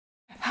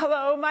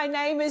Hello, my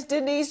name is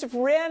Denise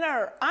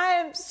Renner. I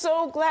am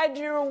so glad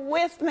you're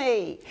with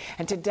me.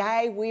 And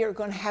today we are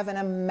going to have an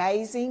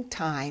amazing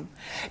time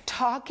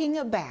talking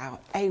about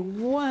a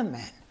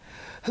woman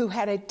who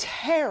had a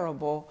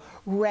terrible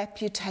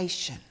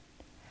reputation.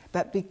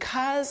 But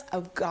because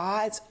of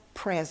God's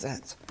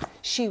presence,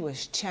 she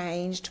was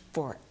changed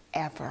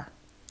forever.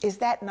 Is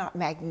that not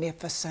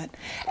magnificent?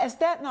 Has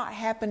that not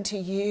happened to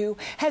you?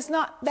 Has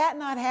that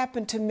not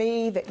happened to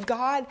me, that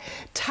God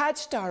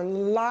touched our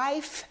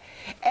life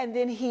and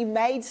then He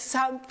made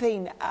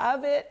something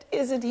of it?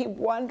 Isn't He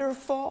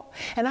wonderful?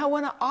 And I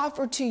want to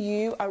offer to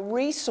you a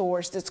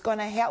resource that's going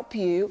to help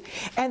you.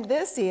 And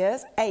this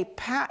is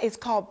it's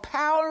called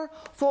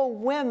Powerful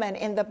Women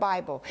in the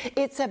Bible.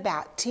 It's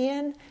about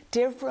 10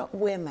 different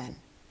women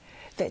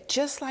that,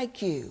 just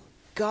like you,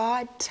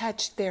 God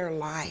touched their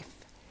life.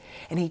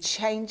 And He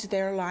changed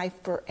their life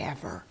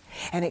forever.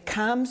 And it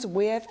comes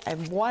with a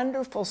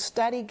wonderful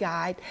study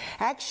guide.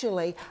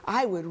 Actually,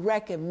 I would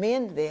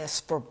recommend this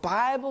for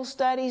Bible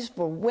studies,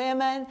 for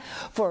women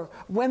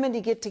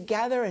to get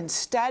together and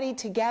study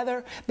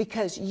together,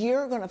 because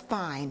you're going to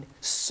find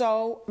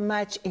so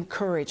much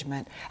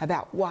encouragement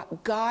about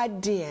what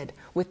God did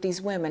with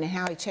these women and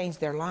how He changed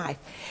their life.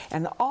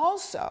 And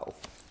also,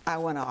 I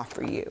want to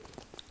offer you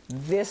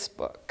this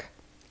book.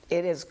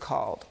 It is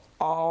called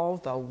All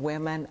the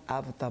Women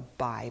of the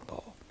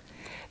Bible.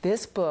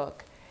 This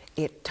book,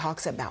 it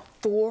talks about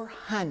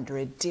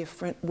 400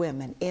 different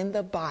women in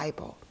the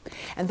Bible.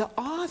 And the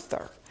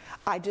author,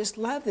 I just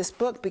love this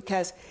book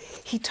because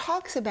he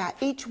talks about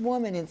each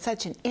woman in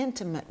such an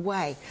intimate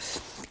way.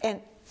 And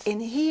in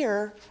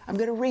here, I'm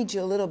going to read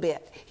you a little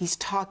bit. He's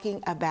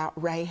talking about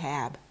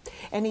Rahab.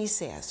 And he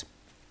says,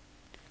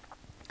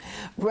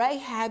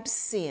 Rahab's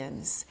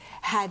sins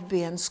had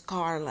been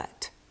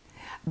scarlet,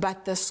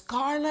 but the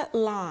scarlet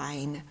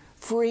line,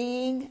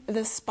 freeing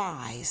the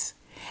spies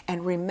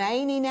and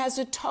remaining as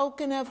a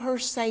token of her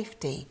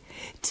safety,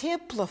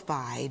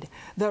 typified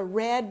the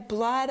red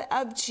blood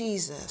of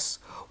Jesus,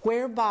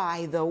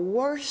 whereby the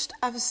worst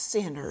of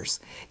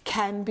sinners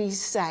can be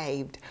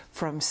saved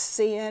from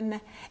sin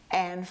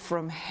and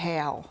from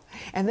hell.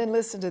 And then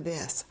listen to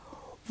this.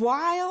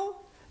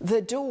 While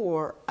the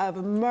door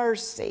of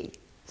mercy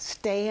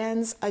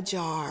stands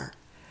ajar,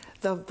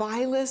 the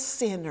vilest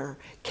sinner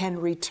can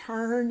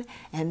return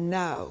and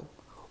know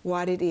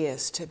what it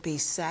is to be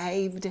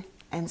saved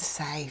and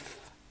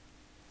safe.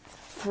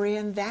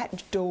 Friend,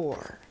 that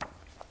door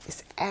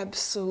is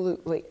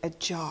absolutely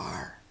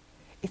ajar.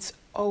 It's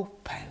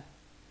open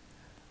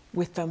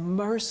with the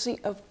mercy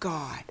of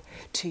God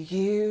to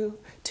you,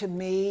 to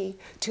me,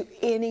 to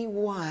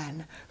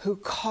anyone who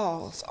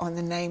calls on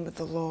the name of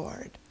the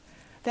Lord.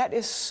 That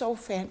is so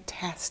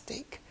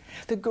fantastic.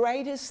 The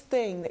greatest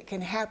thing that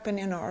can happen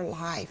in our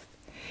life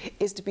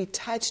is to be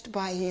touched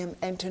by Him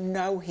and to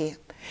know Him.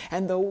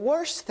 And the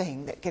worst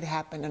thing that could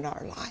happen in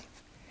our life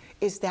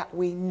is that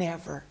we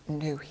never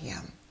knew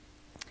Him.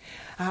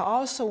 I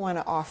also want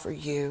to offer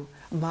you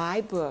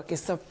my book.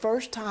 It's the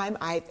first time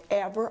I've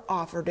ever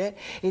offered it.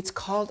 It's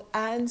called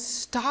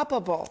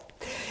Unstoppable.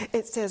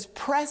 It says,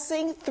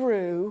 pressing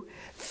through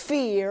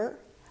fear,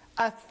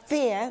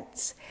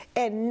 offense,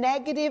 and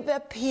negative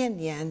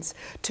opinions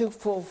to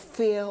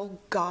fulfill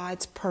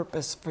God's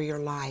purpose for your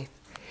life.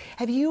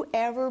 Have you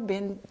ever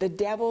the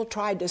devil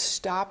tried to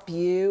stop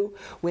you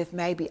with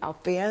maybe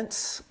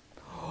offense?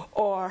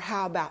 Or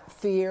how about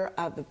fear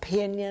of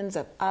opinions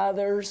of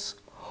others?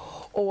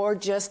 Or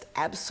just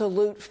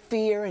absolute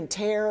fear and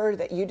terror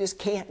that you just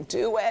can't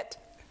do it?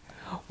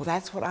 Well,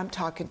 that's what I'm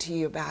talking to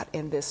you about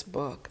in this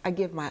book. I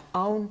give my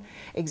own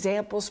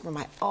examples from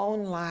my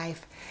own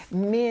life.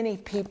 Many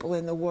people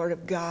in the Word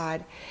of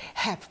God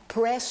have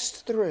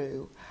pressed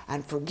through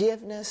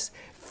unforgiveness,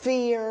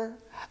 fear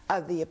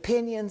of the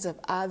opinions of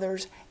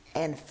others,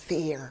 and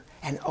fear,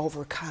 and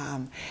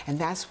overcome. And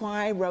that's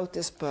why I wrote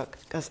this book,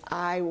 because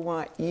I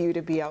want you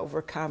to be an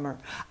overcomer.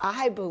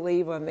 I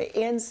believe on the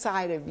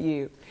inside of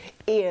you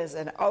is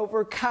an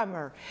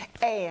overcomer,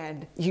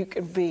 and you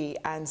can be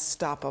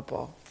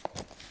unstoppable.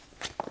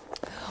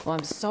 Well,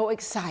 I'm so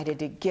excited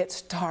to get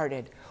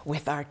started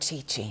with our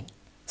teaching,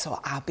 so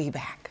I'll be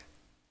back.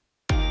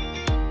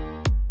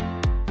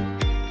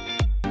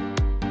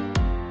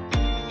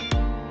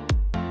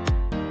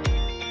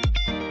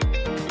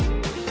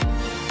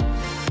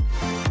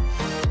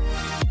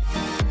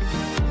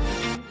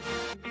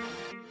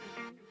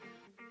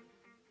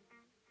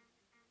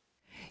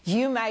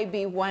 You may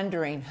be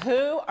wondering,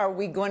 who are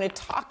we going to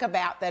talk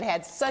about that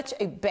had such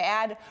a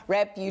bad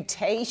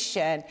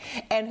reputation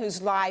and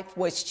whose life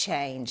was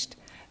changed?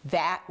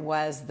 That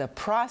was the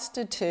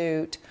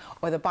prostitute,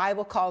 or the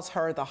Bible calls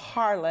her the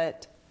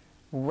harlot,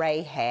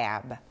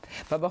 Rahab.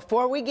 But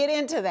before we get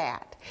into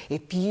that,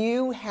 if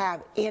you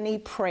have any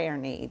prayer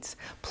needs,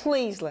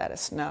 please let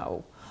us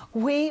know.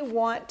 We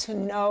want to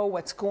know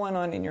what's going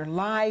on in your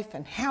life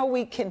and how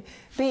we can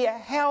be a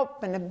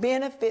help and a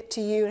benefit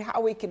to you, and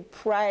how we can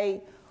pray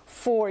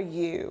for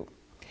you.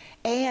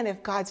 And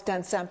if God's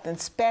done something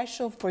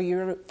special for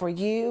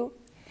you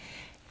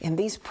in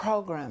these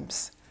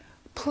programs,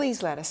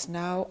 please let us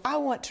know. I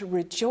want to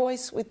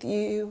rejoice with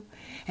you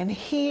and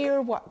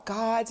hear what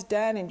God's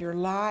done in your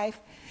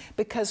life,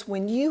 because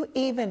when you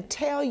even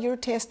tell your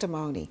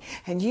testimony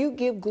and you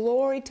give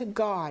glory to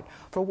God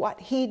for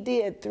what He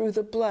did through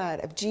the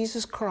blood of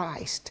Jesus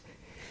Christ,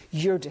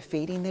 you're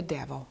defeating the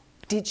devil.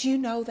 Did you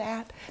know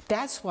that?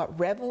 That's what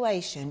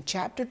Revelation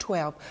chapter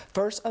 12,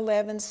 verse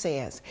 11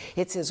 says.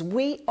 It says,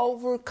 we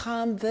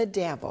overcome the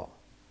devil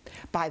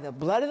by the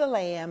blood of the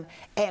Lamb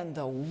and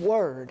the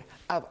word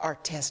of our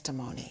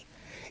testimony.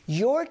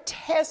 Your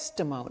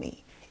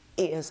testimony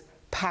is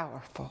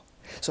powerful.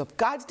 So if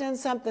God's done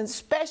something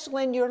special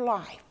in your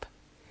life,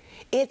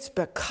 it's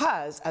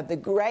because of the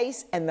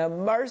grace and the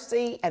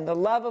mercy and the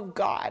love of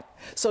God.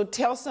 So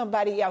tell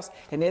somebody else,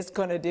 and it's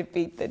going to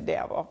defeat the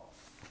devil.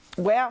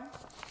 Well,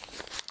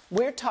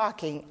 we're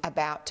talking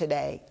about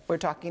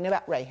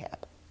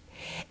Rahab.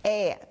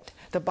 And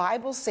the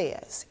Bible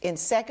says in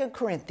 2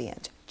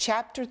 Corinthians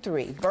chapter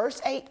 3,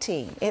 verse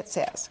 18, it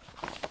says,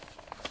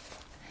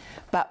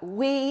 but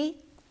we,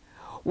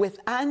 with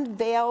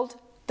unveiled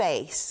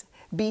face,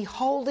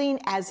 beholding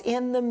as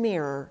in the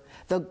mirror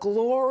the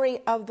glory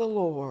of the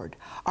Lord,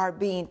 are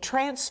being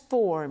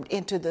transformed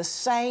into the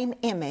same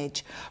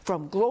image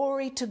from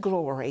glory to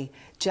glory,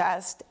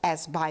 just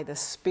as by the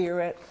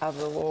Spirit of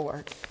the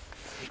Lord.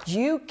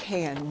 You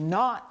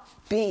cannot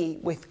be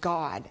with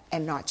God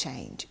and not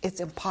change.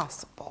 It's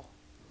impossible.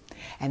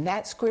 And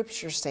that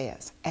scripture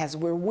says, as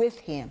we're with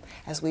Him,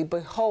 as we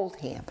behold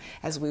Him,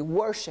 as we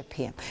worship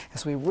Him,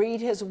 as we read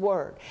His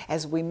Word,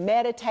 as we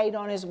meditate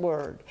on His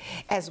Word,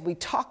 as we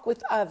talk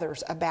with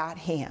others about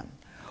Him,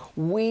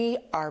 we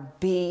are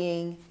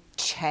being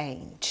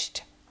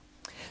changed.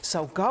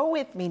 So go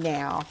with me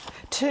now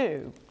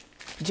to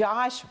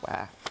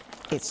Joshua.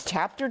 It's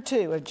chapter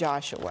 2 of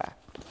Joshua,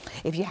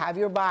 if you have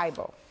your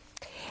Bible.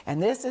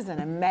 And this is an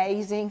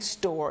amazing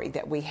story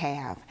that we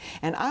have.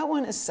 And I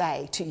want to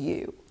say to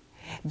you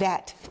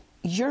that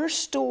your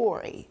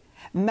story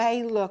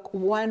may look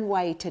one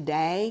way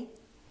today,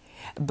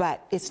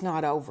 but it's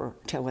not over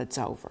till it's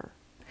over.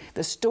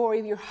 The story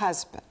of your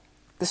husband,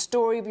 the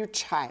story of your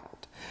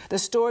child, the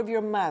story of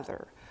your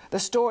mother, the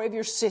story of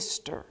your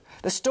sister,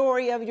 the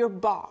story of your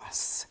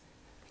boss,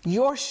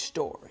 your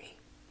story.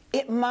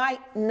 It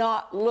might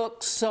not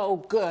look so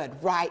good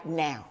right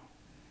now,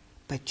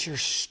 but your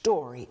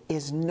story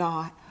is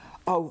not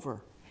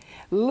over.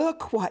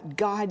 Look what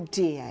God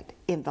did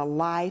in the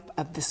life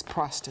of this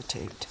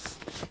prostitute.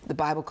 The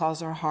Bible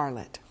calls her a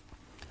harlot.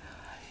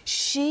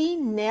 She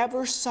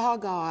never saw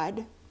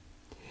God.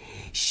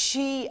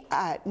 She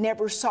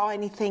never saw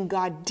anything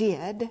God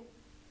did.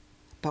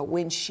 But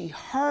when she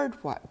heard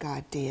what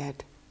God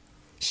did,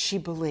 she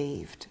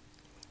believed.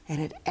 And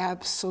it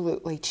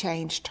absolutely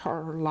changed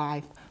her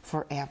life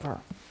forever.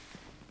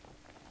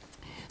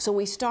 So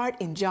we start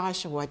in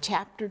Joshua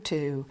chapter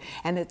 2,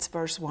 and it's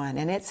verse 1,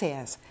 and it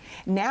says,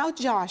 now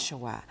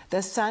Joshua,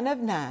 the son of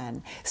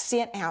Nun,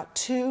 sent out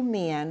 2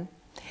 men,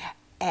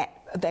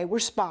 they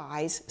were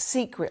spies,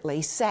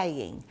 secretly,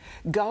 saying,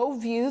 go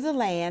view the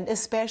land,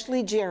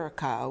 especially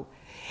Jericho.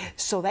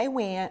 So they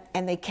went,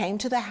 and they came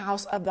to the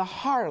house of the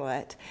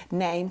harlot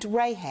named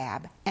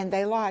Rahab, and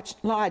they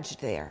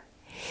lodged there.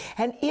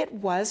 And it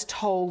was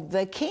told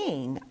the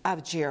king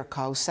of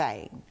Jericho,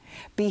 saying,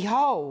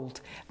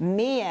 behold,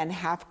 men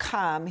have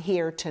come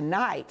here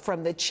tonight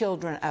from the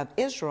children of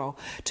Israel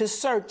to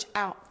search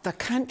out the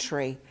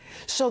country.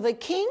 So the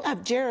king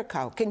of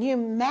Jericho, can you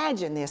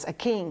imagine this? A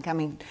king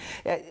coming,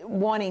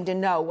 wanting to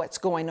know what's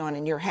going on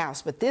in your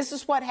house. But this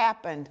is what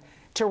happened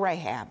to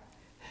Rahab.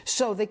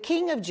 So the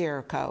king of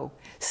Jericho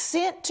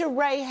sent to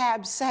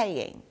Rahab,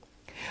 saying,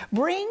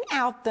 bring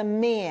out the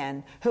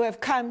men who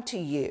have come to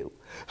you,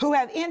 who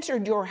have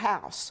entered your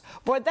house,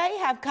 for they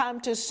have come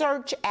to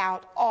search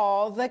out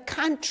all the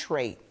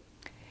country.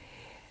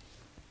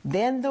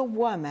 Then the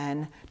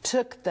woman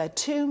took the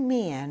 2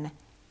 men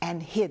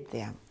and hid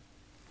them.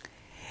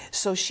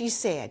 So she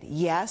said,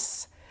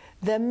 yes,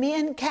 the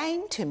men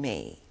came to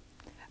me,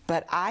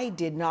 but I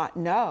did not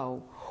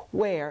know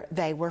where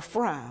they were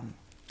from.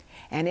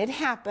 And it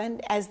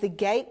happened, as the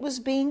gate was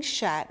being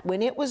shut,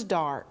 when it was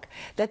dark,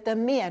 that the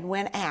men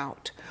went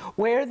out.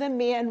 Where the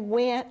men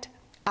went,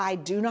 I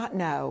do not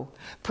know.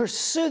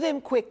 Pursue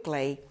them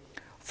quickly,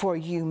 for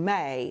you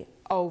may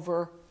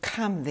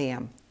overcome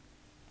them.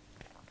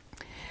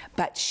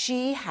 But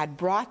she had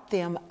brought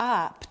them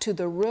up to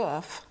the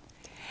roof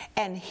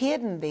and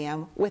hidden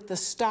them with the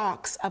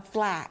stalks of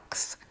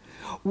flax,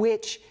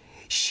 which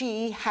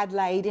she had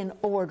laid in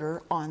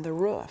order on the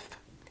roof.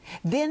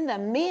 Then the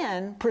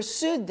men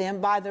pursued them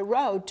by the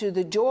road to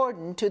the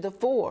Jordan, to the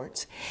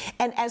fords.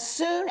 And as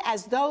soon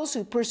as those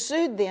who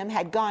pursued them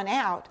had gone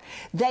out,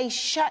 they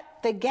shut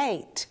the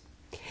gate.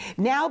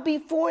 Now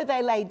before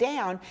they lay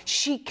down,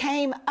 she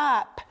came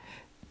up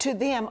to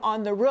them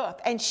on the roof,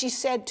 and she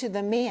said to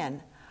the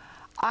men,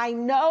 I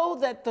know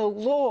that the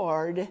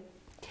Lord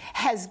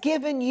has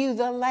given you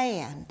the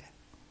land,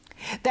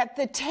 that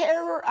the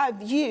terror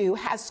of you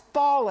has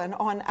fallen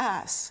on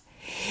us,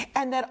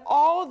 and that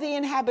all the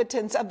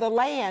inhabitants of the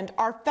land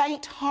are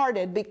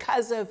faint-hearted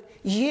because of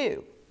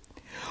you.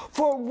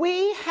 For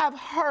we have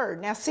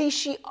heard. Now see,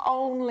 she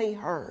only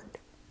heard.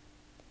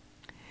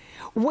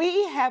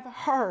 We have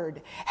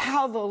heard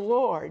how the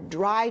Lord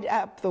dried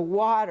up the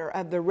water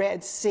of the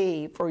Red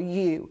Sea for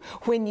you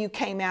when you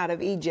came out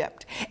of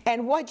Egypt,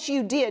 and what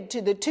you did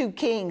to the 2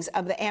 kings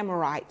of the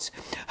Amorites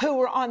who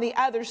were on the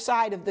other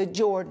side of the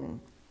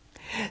Jordan,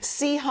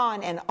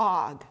 Sihon and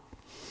Og,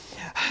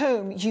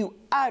 whom you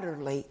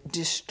utterly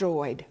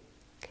destroyed.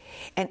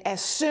 And as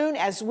soon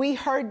as we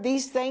heard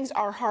these things,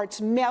 our hearts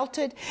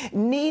melted,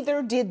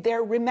 neither did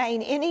there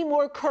remain any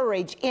more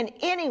courage in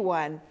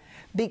anyone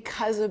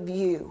because of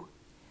you.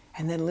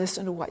 And then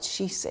listen to what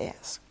she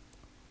says.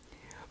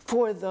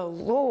 For the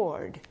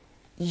Lord,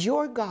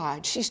 your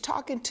God, she's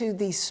talking to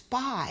these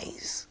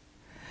spies.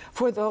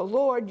 For the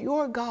Lord,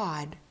 your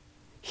God,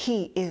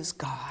 he is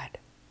God,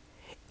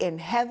 in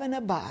heaven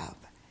above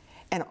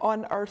and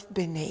on earth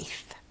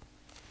beneath.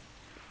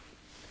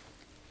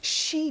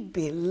 She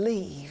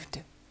believed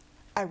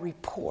a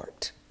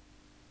report.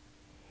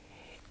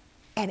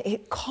 And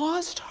it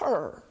caused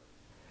her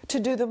to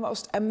do the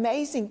most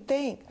amazing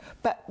thing.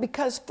 But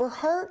because for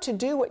her to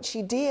do what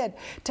she did,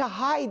 to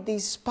hide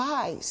these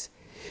spies,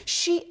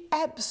 she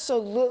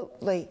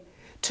absolutely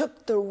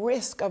took the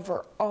risk of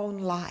her own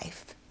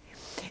life.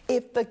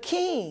 If the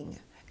king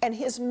and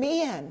his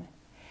men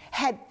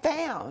had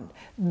found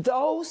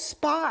those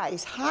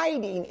spies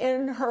hiding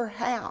in her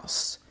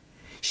house,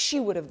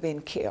 she would have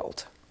been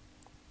killed.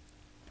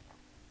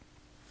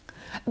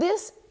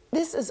 This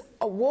is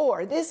a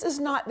war. This is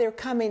not they're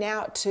coming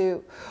out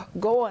to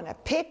go on a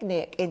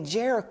picnic in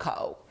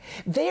Jericho.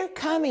 They're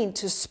coming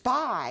to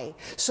spy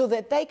so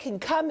that they can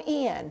come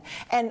in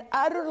and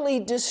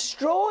utterly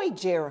destroy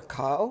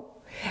Jericho,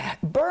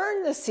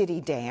 burn the city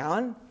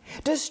down,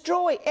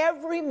 destroy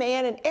every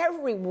man and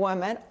every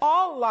woman,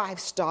 all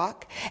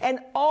livestock, and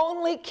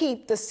only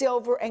keep the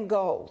silver and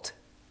gold.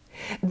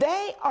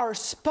 They are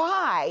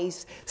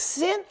spies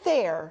sent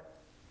there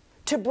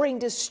to bring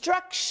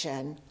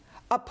destruction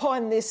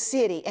upon this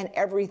city and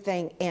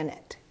everything in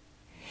it.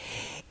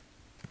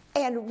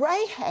 And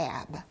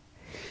Rahab,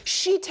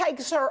 she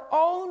takes her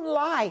own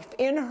life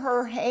in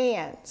her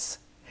hands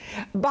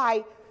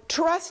by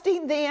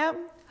trusting them,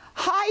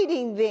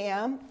 hiding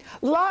them,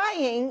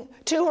 lying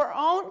to her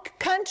own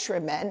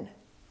countrymen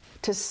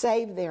to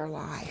save their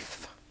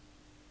life.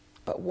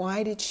 But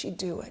why did she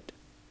do it?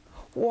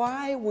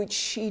 Why would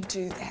she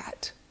do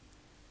that?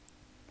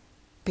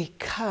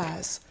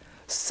 Because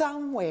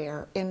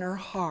somewhere in her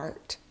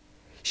heart,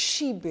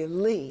 she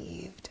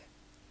believed,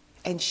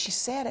 and she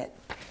said it.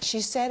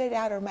 She said it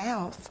out her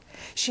mouth.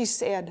 She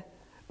said,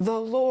 the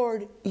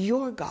Lord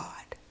your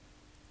God,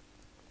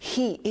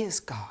 he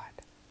is God,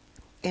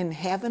 in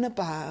heaven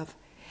above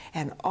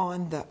and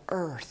on the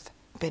earth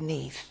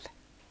beneath.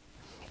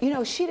 You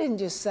know, she didn't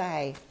just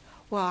say,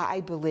 well,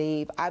 I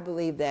believe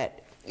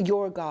that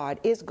your God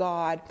is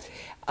God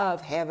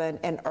of heaven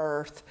and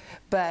earth,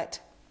 but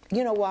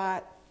you know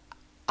what?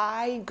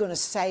 I'm going to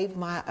save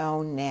my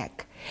own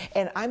neck,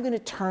 and I'm going to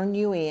turn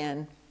you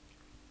in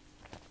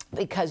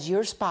because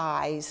you're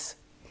spies,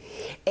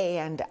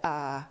 and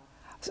I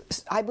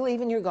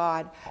believe in your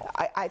God.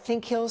 I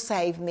think he'll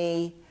save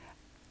me.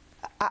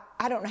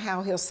 I don't know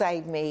how he'll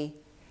save me.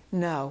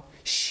 No,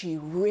 she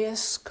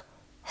risked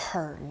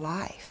her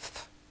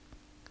life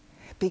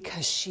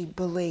because she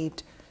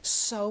believed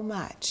so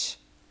much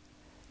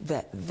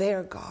that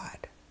their God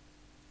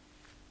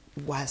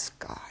was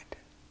God.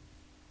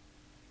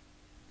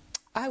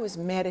 I was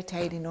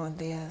meditating on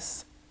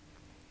this,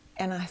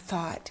 and I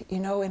thought, you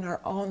know, in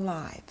our own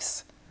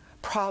lives,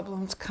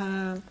 problems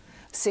come,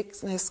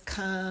 sickness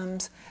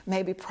comes,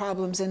 maybe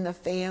problems in the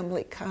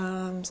family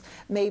comes,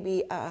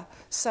 maybe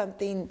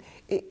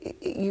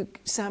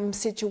some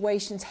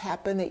situations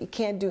happen that you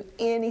can't do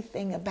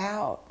anything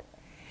about.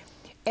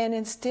 And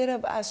instead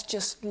of us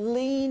just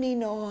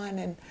leaning on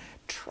and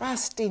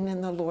trusting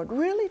in the Lord,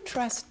 really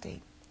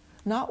trusting,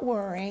 not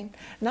worrying,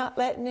 not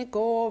letting it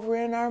go over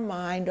in our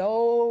mind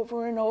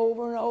over and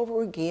over and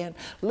over again,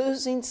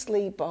 losing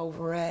sleep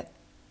over it.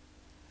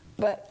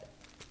 But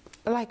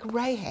like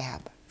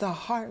Rahab, the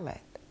harlot,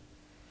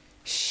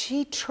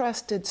 she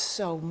trusted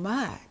so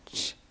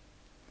much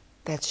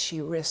that she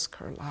risked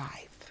her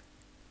life.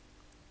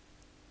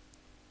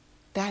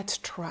 That's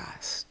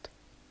trust.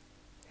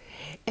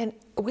 And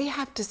we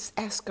have to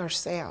ask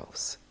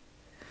ourselves,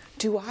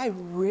 do I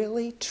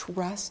really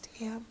trust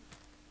him?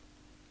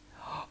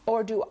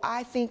 Or do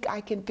I think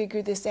I can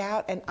figure this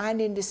out and I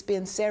need to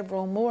spend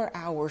several more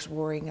hours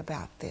worrying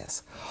about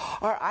this?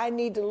 Or I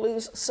need to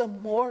lose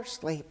some more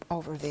sleep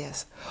over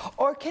this?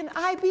 Or can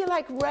I be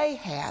like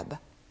Rahab,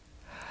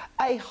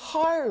 a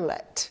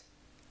harlot,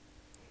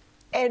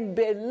 and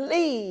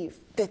believe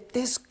that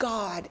this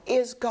God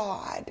is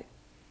God,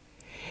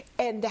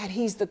 and that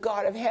he's the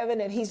God of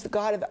heaven and he's the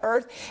God of the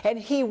earth, and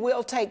he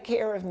will take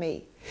care of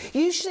me?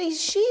 You see,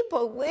 she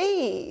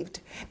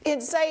believed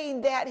in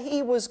saying that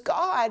he was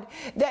God,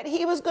 that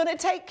he was going to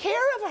take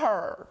care of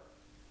her.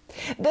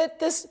 That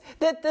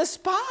the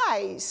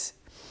spies,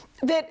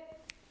 that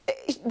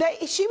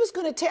she was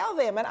going to tell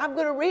them, and I'm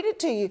going to read it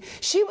to you.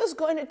 She was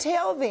going to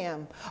tell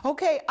them,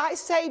 okay, I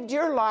saved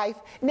your life,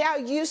 now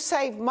you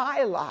save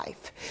my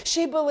life.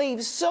 She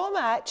believes so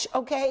much,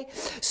 okay?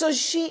 So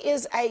she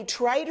is a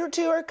traitor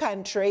to her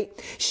country.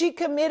 She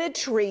committed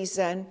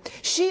treason.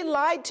 She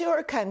lied to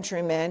her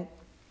countrymen.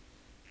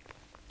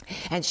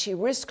 And she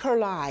risked her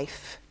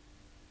life.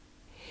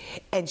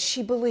 And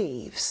she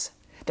believes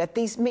that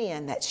these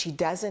men that she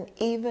doesn't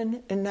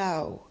even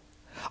know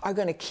are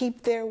going to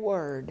keep their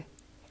word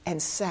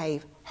and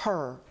save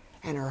her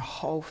and her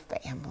whole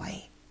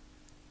family,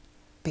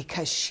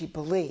 because she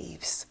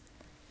believes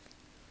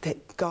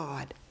that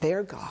God,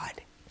 their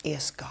God,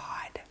 is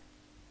God.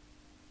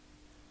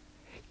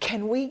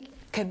 Can we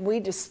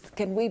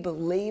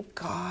believe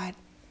God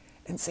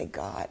and say,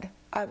 God,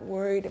 I'm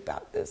worried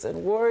about this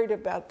and worried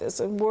about this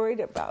and worried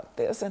about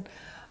this, and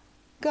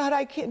God,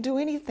 I can't do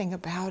anything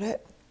about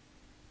it.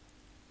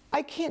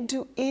 I can't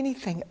do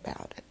anything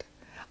about it.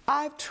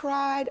 I've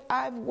tried,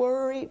 I've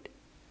worried,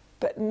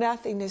 but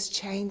nothing is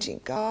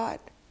changing, God.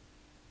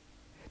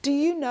 Do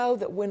you know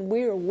that when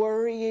we're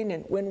worrying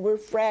and when we're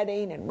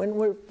fretting and when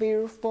we're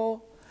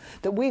fearful,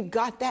 that we've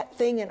got that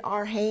thing in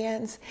our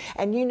hands?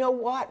 And you know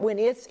what? When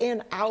it's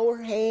in our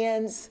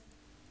hands,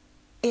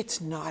 it's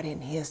not in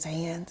His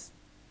hands.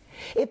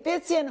 If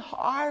it's in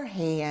our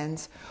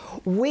hands,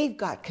 we've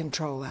got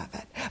control of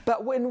it.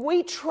 But when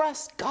we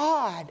trust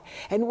God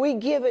and we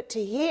give it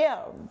to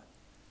Him,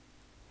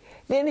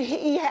 then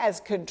He has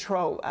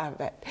control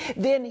of it.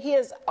 Then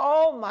His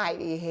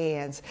almighty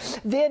hands.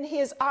 Then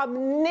His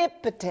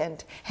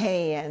omnipotent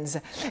hands.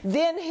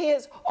 Then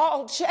His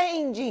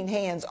all-changing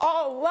hands,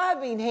 all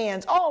loving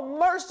hands, all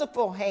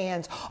merciful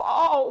hands,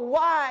 all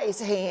wise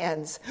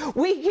hands.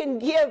 We can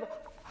give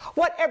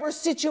whatever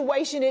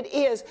situation it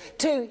is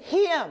to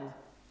Him,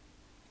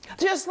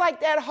 just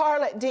like that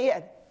harlot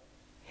did,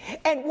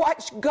 and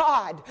watch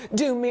God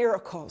do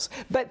miracles.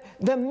 But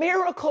the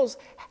miracles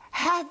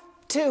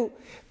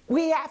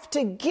we have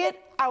to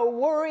get our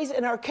worries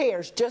and our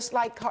cares, just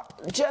like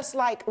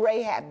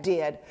Rahab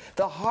did,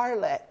 the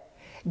harlot.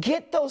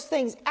 Get those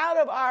things out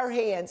of our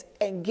hands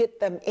and get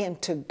them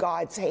into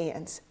God's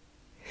hands.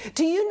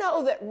 Do you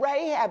know that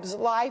Rahab's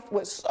life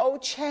was so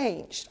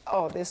changed?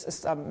 Oh, this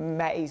is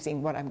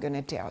amazing what I'm going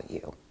to tell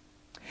you.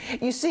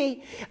 You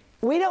see,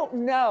 we don't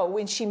know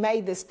when she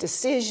made this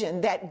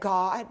decision that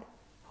God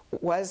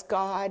was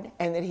God,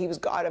 and that He was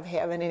God of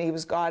heaven and He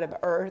was God of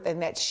earth,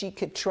 and that she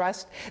could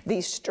trust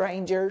these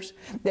strangers,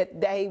 that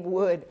they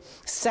would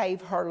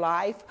save her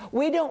life.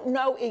 We don't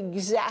know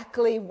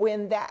exactly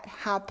when that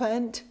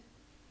happened,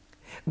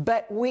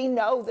 but we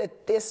know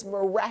that this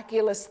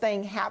miraculous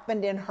thing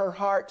happened in her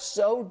heart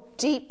so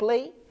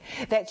deeply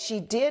that she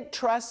did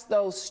trust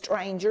those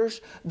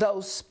strangers,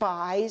 those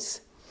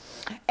spies.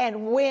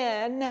 And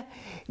when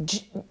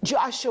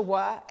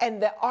Joshua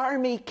and the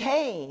army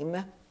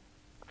came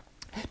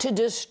to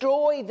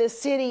destroy the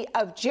city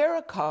of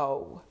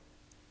Jericho,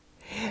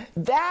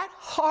 that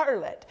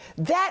harlot,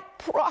 that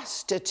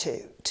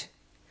prostitute,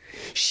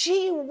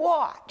 she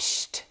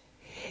watched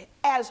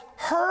as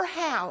her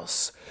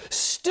house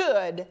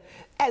stood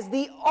as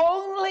the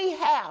only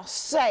house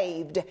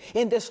saved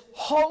in this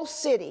whole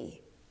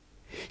city.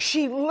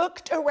 She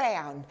looked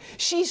around.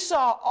 She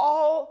saw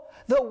all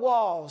the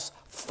walls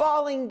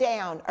falling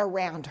down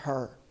around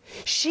her.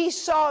 She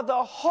saw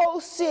the whole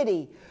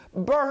city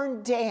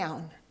burned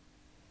down.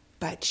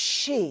 But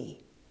she,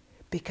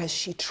 because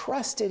she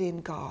trusted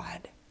in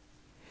God,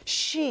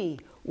 she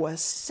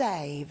was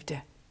saved,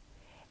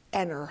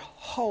 and her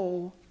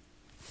whole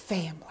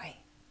family.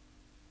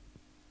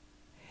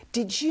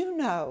 Did you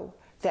know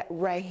that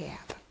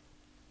Rahab,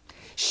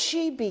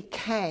 she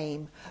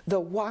became the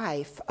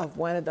wife of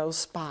one of those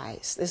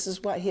spies? This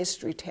is what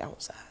history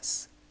tells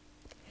us.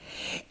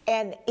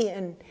 And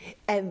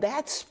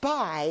that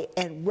spy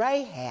and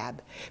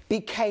Rahab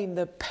became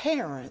the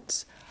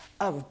parents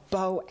of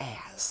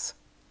Boaz.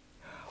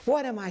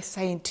 What am I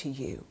saying to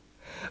you?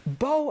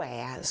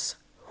 Boaz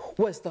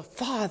was the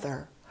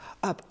father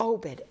of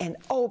Obed, and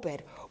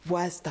Obed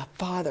was the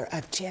father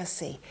of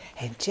Jesse,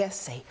 and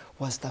Jesse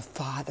was the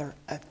father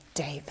of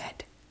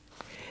David.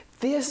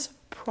 This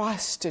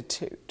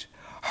prostitute,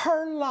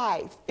 her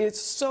life is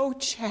so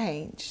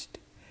changed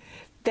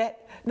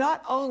that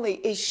not only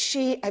is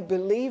she a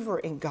believer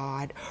in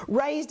God,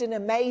 raised an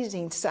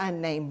amazing son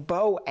named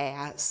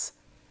Boaz,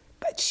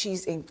 but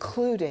she's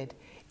included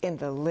in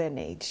the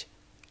lineage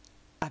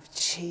of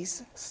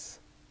Jesus.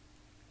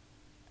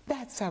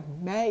 That's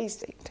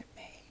amazing to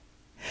me.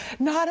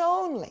 Not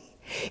only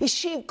is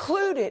she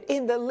included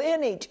in the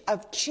lineage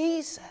of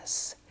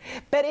Jesus,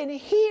 but in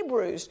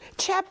Hebrews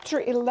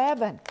chapter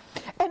 11,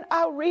 and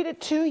I'll read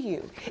it to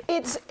you.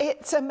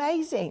 It's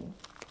amazing.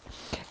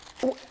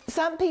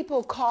 Some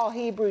people call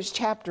Hebrews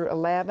chapter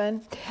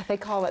 11, they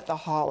call it the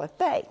Hall of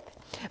Faith,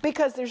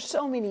 because there's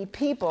so many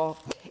people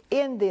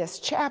in this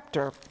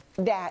chapter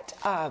that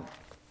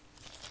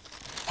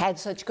had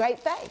such great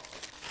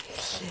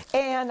faith.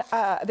 And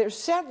there's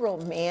several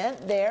men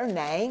there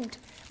named,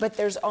 but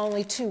there's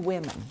only 2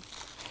 women.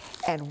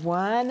 And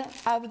one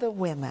of the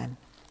women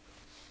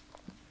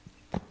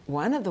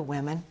One of the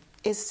women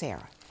is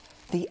Sarah.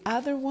 The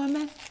other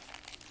woman,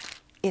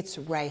 it's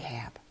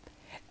Rahab.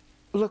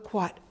 Look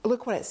what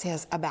it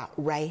says about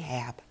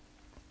Rahab.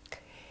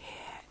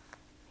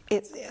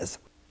 It says,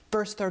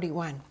 verse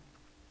 31,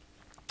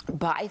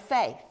 by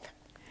faith,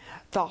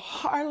 the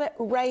harlot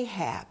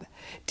Rahab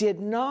did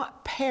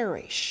not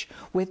perish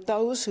with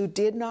those who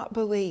did not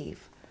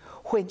believe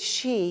when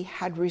she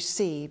had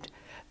received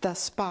the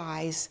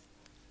spies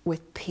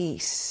with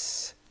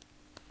peace.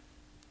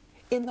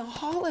 In the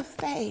hall of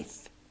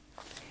faith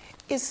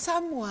is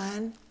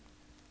someone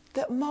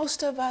that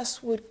most of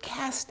us would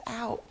cast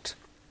out.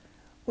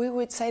 We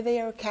would say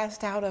they are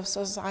cast out of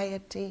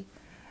society,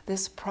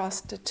 this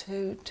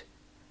prostitute,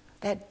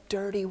 that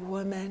dirty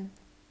woman,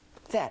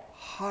 that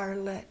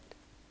harlot.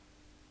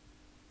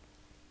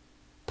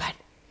 But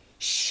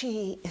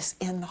she is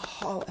in the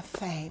hall of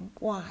fame.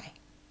 Why?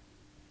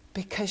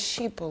 Because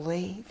she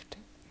believed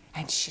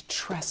and she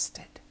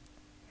trusted.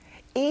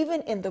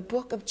 Even in the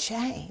book of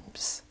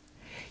James,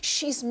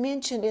 she's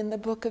mentioned in the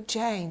book of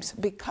James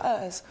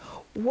because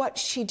what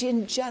she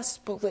didn't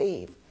just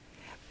believe,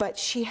 but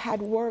she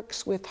had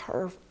works with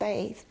her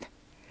faith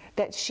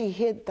that she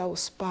hid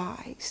those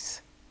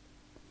spies.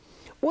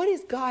 What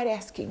is God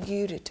asking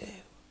you to do?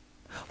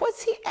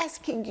 What's He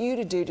asking you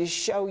to do to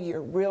show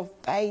your real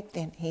faith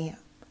in Him?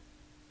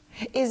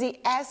 Is He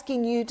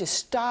asking you to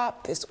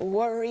stop this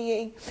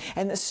worrying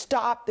and to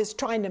stop this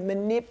trying to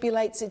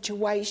manipulate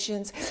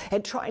situations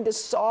and trying to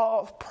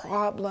solve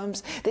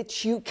problems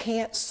that you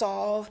can't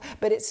solve,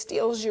 but it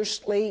steals your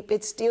sleep,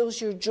 it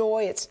steals your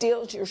joy, it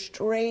steals your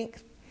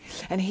strength?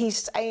 And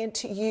He's saying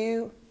to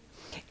you,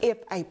 if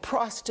a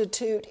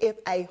prostitute, if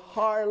a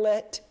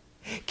harlot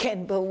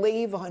can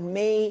believe on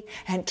me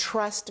and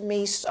trust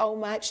me so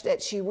much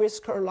that she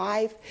risked her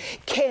life,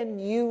 can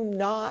you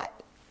not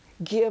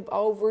give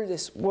over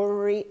this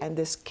worry and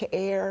this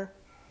care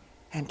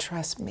and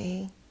trust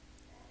me?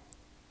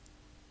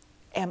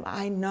 Am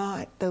I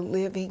not the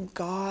living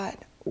God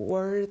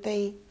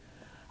worthy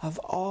of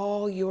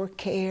all your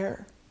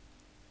care?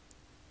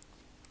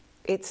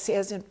 It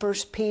says in 1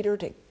 Peter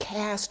to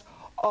cast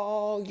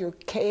all your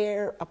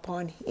care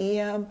upon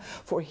Him,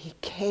 for He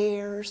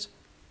cares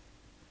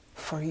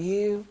for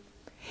you.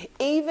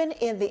 Even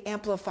in the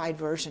Amplified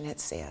Version it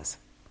says,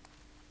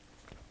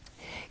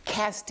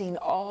 casting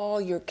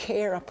all your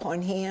care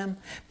upon Him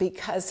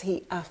because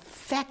He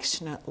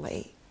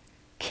affectionately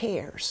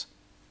cares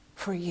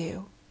for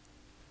you.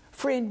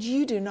 Friend,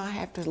 you do not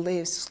have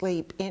to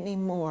sleep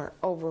anymore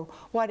over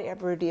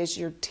whatever it is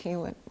you're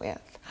dealing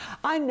with.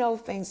 I know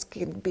things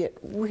can get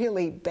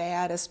really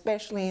bad,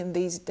 especially in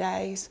these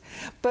days,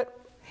 but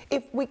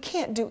if we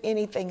can't do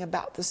anything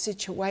about the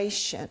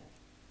situation,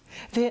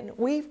 then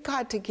we've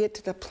got to get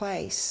to the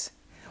place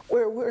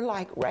where we're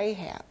like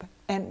Rahab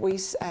and we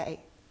say,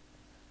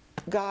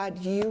 God,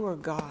 you are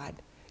God.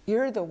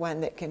 You're the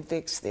one that can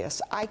fix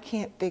this. I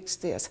can't fix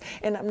this.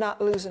 And I'm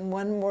not losing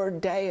one more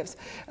day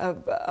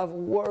of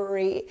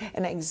worry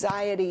and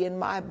anxiety in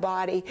my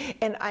body.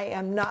 And I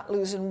am not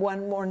losing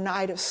one more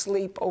night of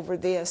sleep over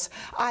this.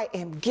 I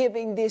am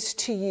giving this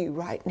to you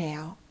right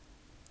now.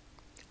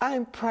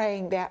 I'm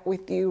praying that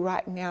with you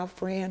right now,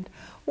 friend.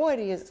 What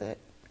is it?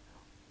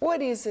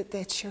 What is it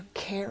that you're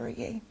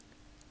carrying?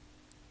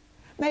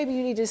 Maybe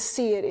you need to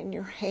see it in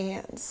your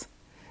hands.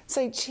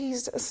 Say,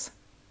 Jesus,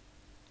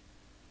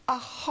 a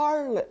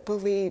harlot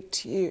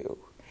believed you,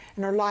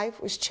 and her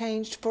life was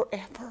changed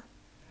forever.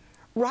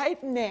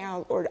 Right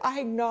now, Lord,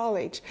 I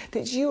acknowledge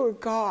that you are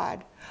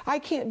God. I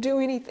can't do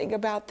anything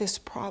about this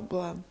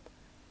problem,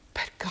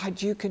 but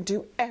God, you can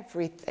do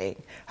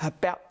everything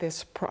about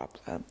this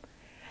problem.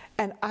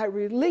 And I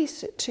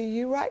release it to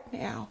you right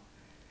now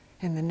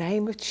in the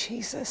name of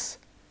Jesus.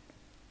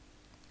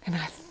 And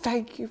I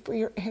thank you for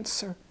your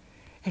answer.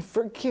 And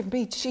forgive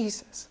me,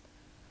 Jesus,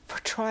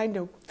 for trying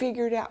to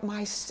figure it out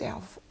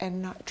myself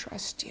and not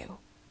trust you.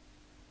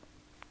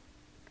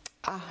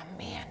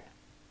 Amen.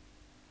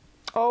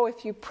 Oh,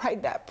 if you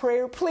prayed that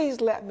prayer,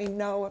 please let me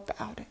know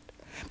about it.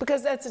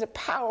 Because that's a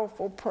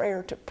powerful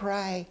prayer to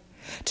pray.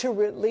 To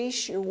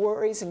release your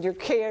worries and your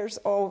cares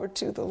over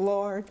to the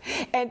Lord.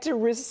 And to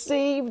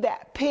receive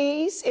that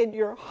peace in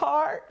your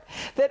heart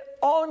that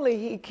only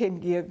He can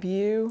give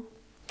you.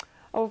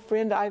 Oh,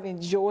 friend, I've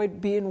enjoyed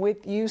being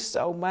with you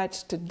so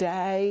much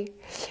today.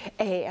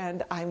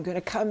 And I'm going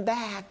to come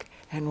back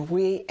and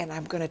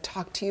I'm going to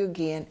talk to you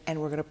again and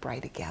we're going to pray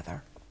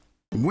together.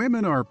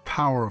 Women are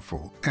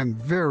powerful and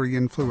very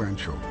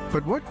influential,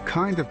 but what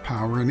kind of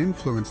power and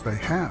influence they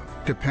have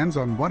depends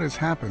on what has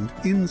happened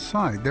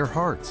inside their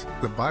hearts.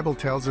 The Bible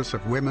tells us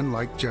of women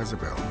like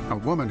Jezebel, a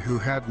woman who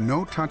had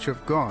no touch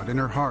of God in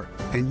her heart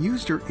and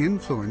used her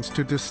influence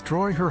to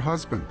destroy her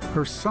husband,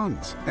 her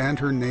sons, and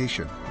her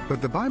nation.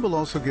 But the Bible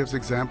also gives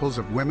examples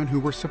of women who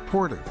were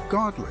supportive,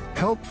 godly,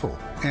 helpful,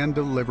 and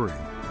delivering.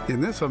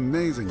 In this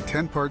amazing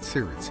 10-part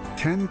series,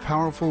 10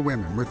 Powerful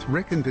Women with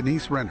Rick and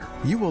Denise Renner,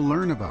 you will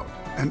learn about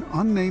an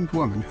unnamed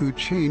woman who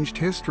changed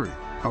history,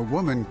 a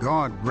woman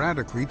God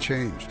radically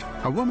changed,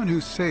 a woman who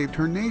saved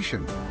her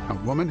nation, a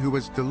woman who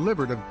was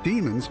delivered of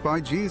demons by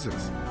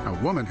Jesus, a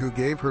woman who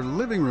gave her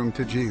living room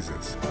to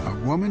Jesus, a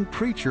woman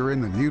preacher in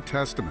the New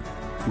Testament.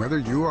 Whether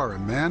you are a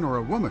man or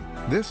a woman,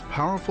 this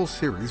powerful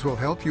series will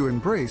help you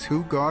embrace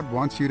who God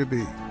wants you to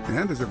be,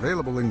 and is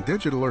available in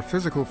digital or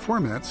physical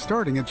formats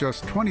starting at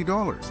just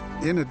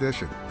 $20. In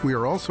addition, we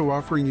are also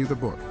offering you the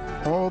book,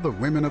 All the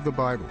Women of the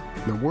Bible.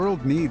 The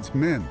world needs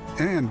men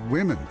and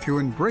women to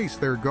embrace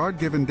their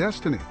God-given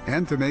destiny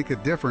and to make a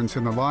difference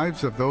in the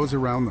lives of those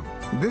around them.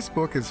 This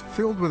book is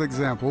filled with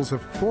examples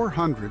of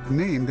 400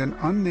 named and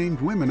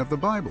unnamed women of the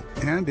Bible,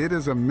 and it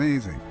is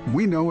amazing.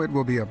 We know it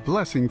will be a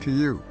blessing to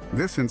you.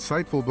 This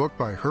insightful book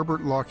by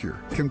Herbert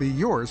Lockyer can be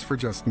yours for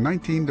just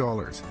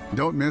 $19.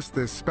 Don't miss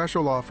this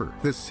special offer,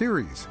 this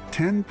series,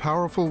 10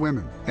 Powerful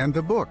Women, and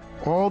the book,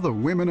 All the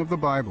Women of the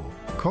Bible.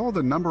 Call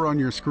the number on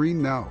your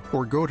screen now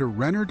or go to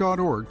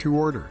renner.org to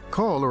order.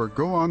 Call or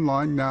go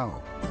online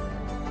now.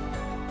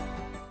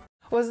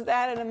 Was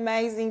that an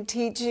amazing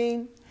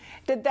teaching?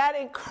 Did that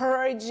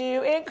encourage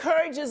you? It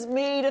encourages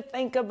me to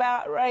think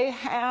about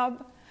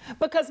Rahab.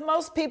 Because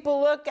most people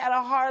look at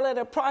a harlot,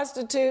 a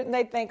prostitute, and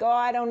they think, oh,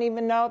 I don't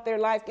even know if their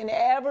life can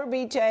ever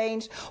be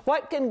changed.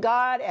 What can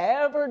God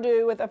ever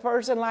do with a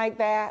person like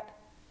that?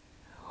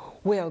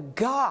 Well,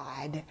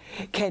 God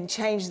can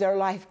change their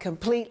life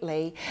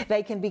completely.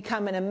 They can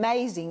become an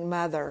amazing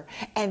mother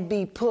and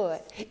be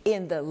put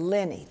in the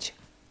lineage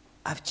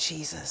of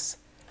Jesus.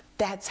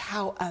 That's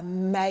how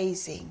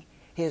amazing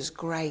His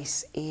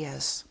grace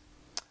is.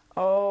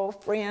 Oh,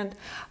 friend,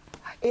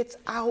 it's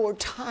our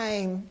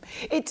time.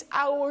 It's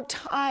our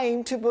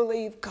time to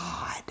believe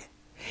God.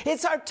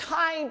 It's our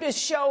time to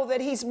show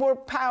that He's more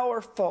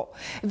powerful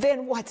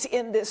than what's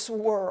in this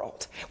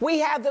world. We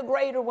have the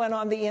greater one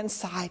on the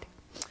inside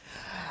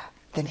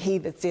than he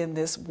that's in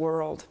this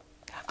world.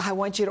 I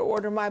want you to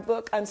order my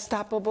book,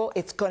 Unstoppable.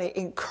 It's going to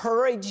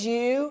encourage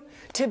you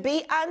to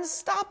be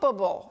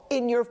unstoppable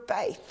in your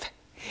faith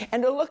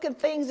and to look at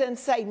things and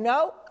say,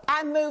 no,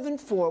 I'm moving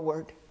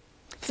forward.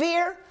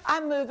 Fear,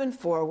 I'm moving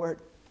forward.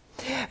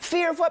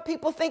 Fear of what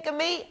people think of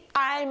me,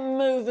 I'm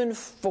moving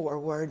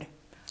forward.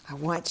 I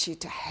want you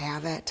to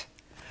have it.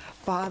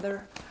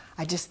 Father,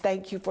 I just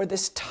thank you for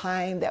this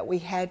time that we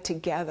had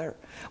together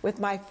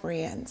with my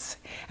friends.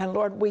 And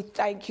Lord, we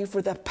thank you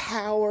for the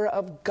power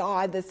of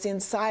God that's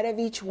inside of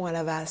each one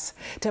of us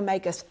to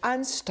make us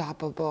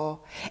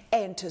unstoppable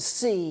and to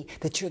see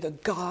that you're the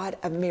God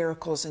of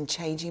miracles and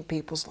changing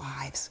people's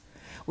lives.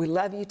 We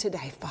love you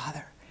today,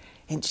 Father.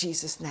 In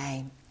Jesus'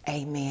 name,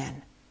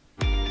 amen.